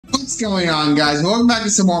What's going on, guys? Welcome back to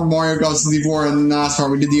some more Mario Ghost 64 and last part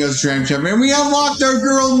we did the Australian Chip, and we unlocked our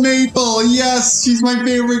girl Maple. Yes, she's my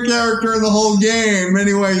favorite character in the whole game.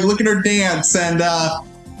 Anyway, look at her dance, and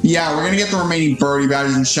yeah, we're gonna get the remaining birdie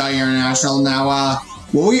badges in Shy International now.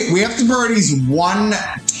 Well, we have to birdies 1,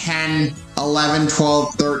 10, 11,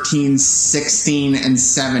 12, 13, 16, and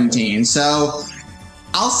 17. So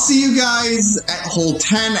I'll see you guys at hole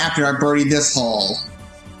 10 after I birdie this hole.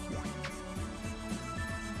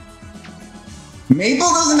 Maple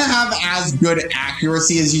doesn't have as good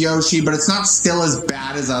accuracy as Yoshi, but it's not still as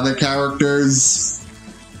bad as other characters.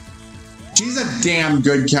 She's a damn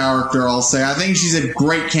good character, I'll say. I think she's a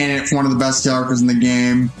great candidate for one of the best characters in the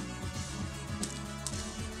game.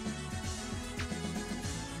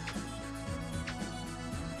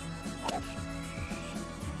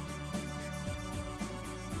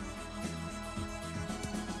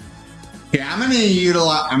 Okay, I'm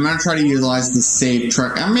gonna try to utilize the save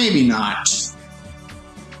trick. Maybe not.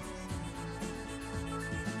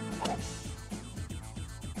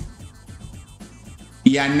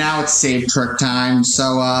 Yeah, now it's save trick time,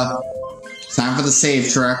 so time for the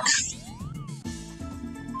save trick.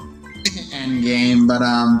 End game, but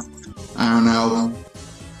I don't know.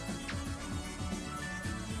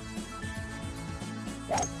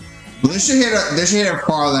 Well, this should hit it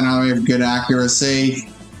farther now that we have good accuracy.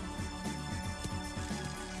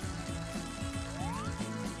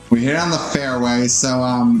 We hit it on the fairway,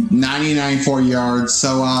 so 94 yards,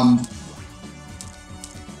 so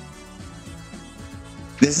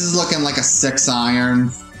this is looking like a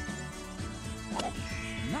 6-iron.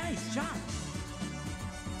 Nice shot.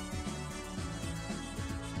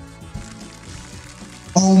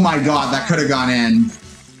 Oh my god, that could have gone in.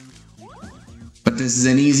 But this is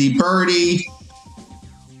an easy birdie.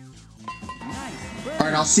 Nice birdie.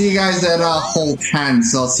 Alright, I'll see you guys at hole 10,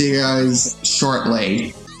 so I'll see you guys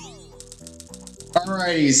shortly.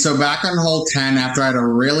 Alrighty, so back on hole 10 after I had a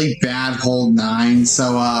really bad hole 9,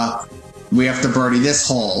 so we have to birdie this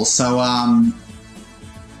hole. So I'm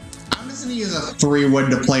just gonna use a 3-wood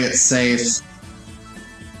to play it safe.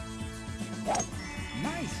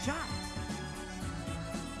 Nice shot.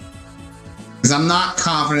 Because I'm not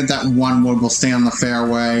confident that 1 wood will stay on the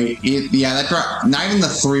fairway. Yeah, not even the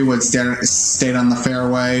 3-wood stayed on the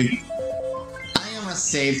fairway. I think I'm gonna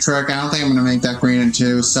save trick. I don't think I'm gonna make that green in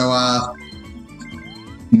 2. So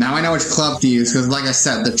now I know which club to use, because like I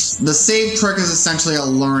said, the save trick is essentially a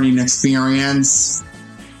learning experience.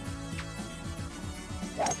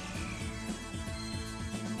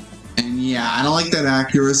 And yeah, I don't like that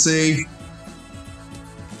accuracy.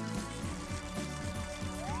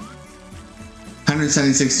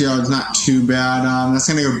 176 yards, not too bad. That's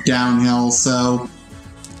gonna go downhill, so...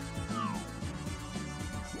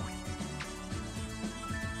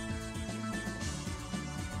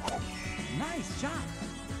 Nice shot.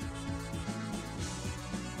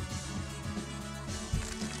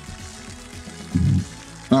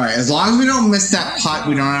 Alright, as long as we don't miss that putt,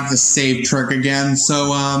 we don't have to save trick again,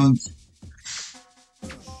 so,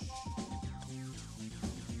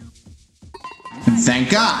 thank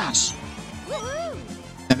God!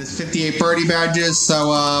 That is 58 birdie badges,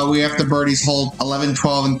 so, we have to birdies hole 11,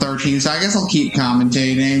 12, and 13, so I guess I'll keep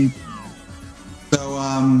commentating. So,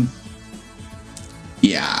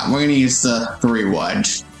 yeah, we're gonna use the 3-wood.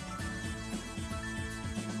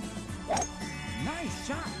 Nice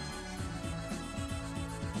shot.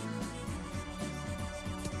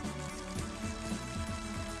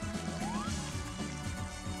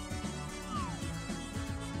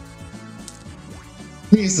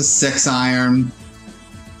 Use the 6-iron.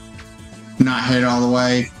 Not hit all the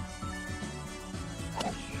way.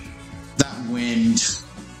 That wind.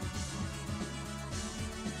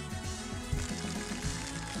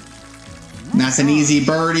 And that's an easy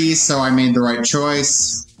birdie, so I made the right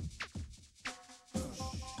choice.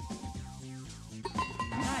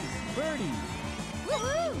 Nice birdie.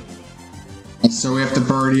 So we have to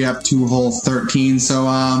birdie up to hole 13, so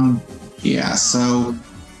yeah, so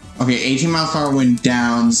okay, 18 miles per hour wind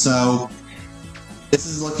down, so this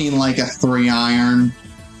is looking like a 3-iron.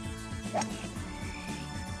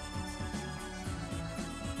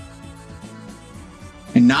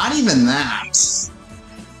 And not even that.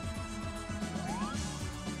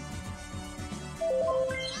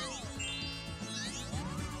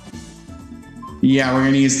 Yeah, we're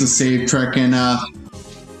gonna use the save trick and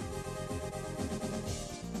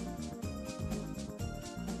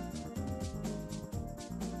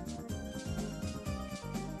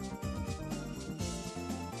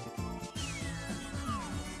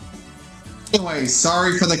anyway,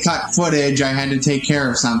 sorry for the cut footage, I had to take care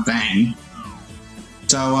of something.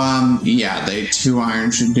 So, yeah, the 2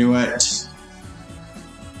 iron should do it.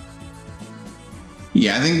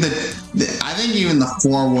 Yeah, I think I think even the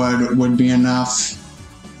 4 would be enough.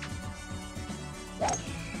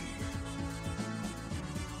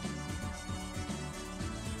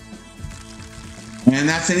 And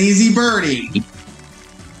that's an easy birdie.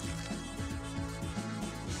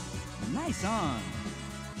 Nice on.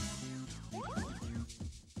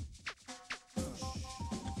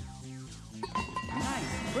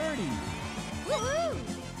 Nice birdie. Woohoo!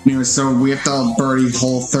 Anyway, so we have to birdie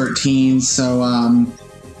hole 13, so,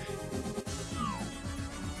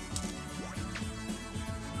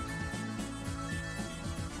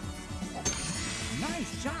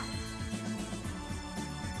 Nice shot.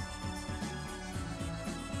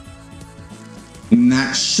 and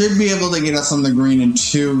that should be able to get us on the green in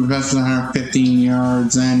 2, that's 115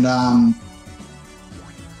 yards, and, Nice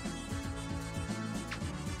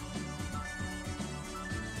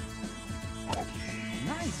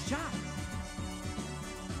shot.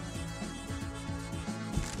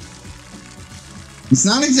 it's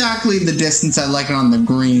not exactly the distance I like it on the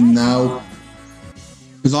green, though.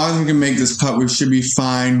 As long as we can make this putt, we should be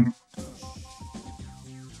fine.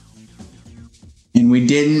 And we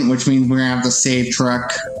didn't, which means we're gonna have to save trick.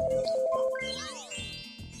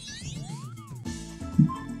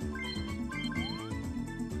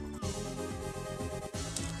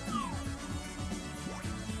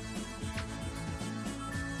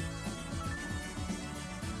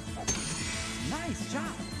 Nice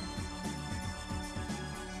shot.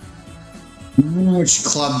 I don't know which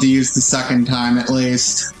club to use the second time, at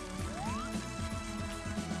least.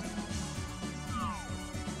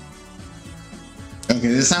 Okay,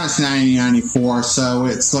 this time it's 90-94, so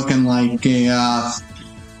it's looking like a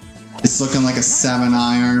it's looking like a 7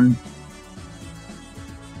 iron.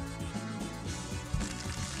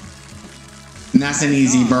 And that's an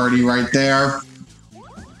easy birdie right there.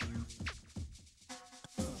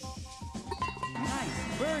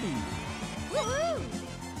 Nice birdie. Woohoo!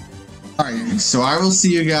 Alright, so I will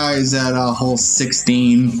see you guys at hole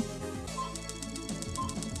 16.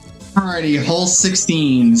 Alrighty, hole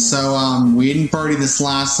 16. So, we didn't birdie this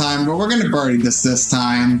last time, but we're gonna birdie this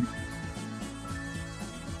time.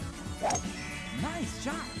 Nice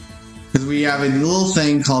shot. Because we have a little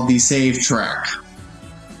thing called the save trick.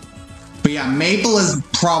 But yeah, Maple is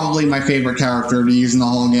probably my favorite character to use in the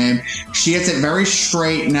whole game. She hits it very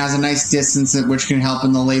straight and has a nice distance, which can help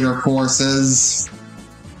in the later courses.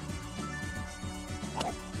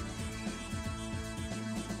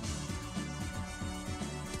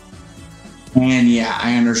 And yeah,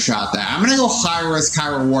 I undershot that. I'm gonna go high risk,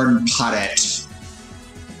 high reward and putt it.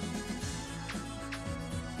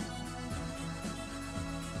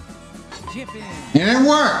 Chip in. And it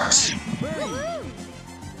worked! Birdie.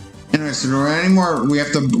 Anyway, so do any more?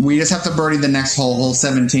 We just have to birdie the next hole, hole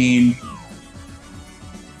 17.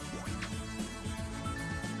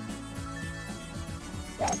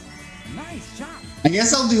 Nice shot. I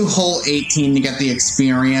guess I'll do hole 18 to get the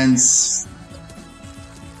experience.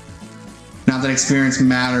 Not that experience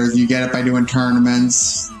matters, you get it by doing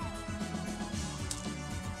tournaments.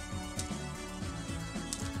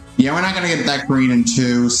 Yeah, we're not gonna get that green in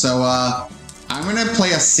 2, so I'm gonna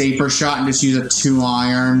play a safer shot and just use a 2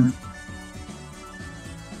 iron.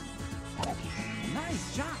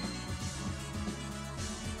 Nice shot.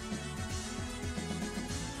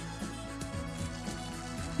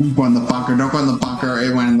 Don't go in the bunker, don't go in the bunker,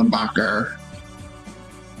 it went in the bunker.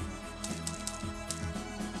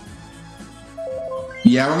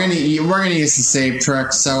 Yeah, we're gonna use the save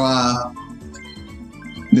trick, so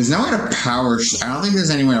there's no way to power I don't think there's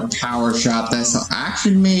any way to power shot this, so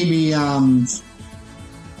actually maybe I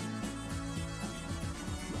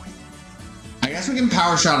guess we can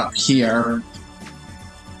power shot up here.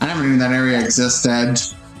 I never knew that area existed.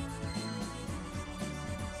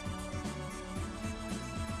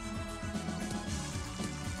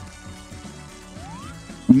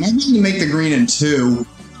 Maybe we can make the green in 2.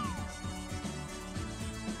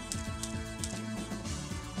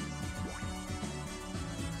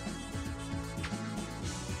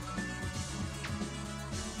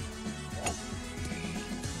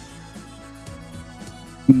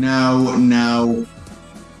 No, no.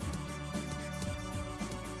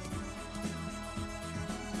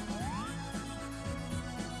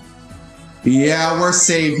 Yeah,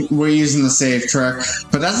 we're using the save trick.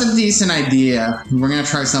 But that's a decent idea. We're gonna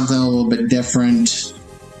try something a little bit different.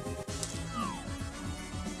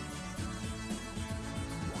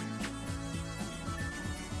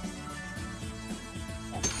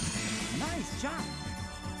 Nice shot.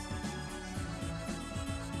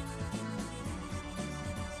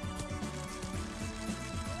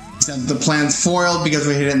 Except the plan's foiled because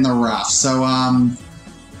we hit it in the rough. So,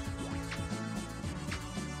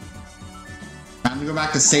 time to go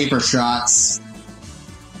back to safer shots.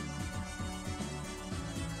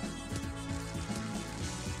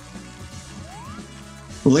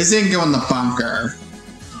 At least they can go in the bunker.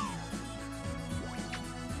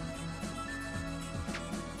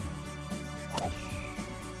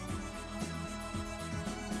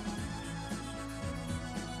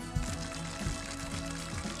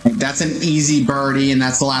 That's an easy birdie, and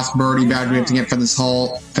that's the last birdie badge we have to get for this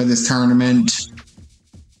tournament.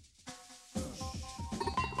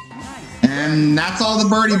 And that's all the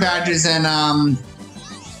birdie badges, and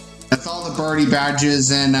that's all the birdie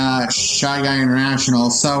badges in Shy Guy International.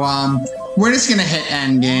 So we're just gonna hit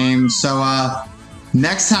end game. So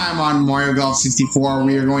next time on Mario Golf 64,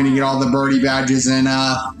 we are going to get all the birdie badges in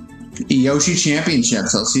Yoshi Championship.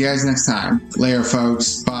 So see you guys next time. Later,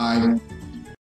 folks. Bye.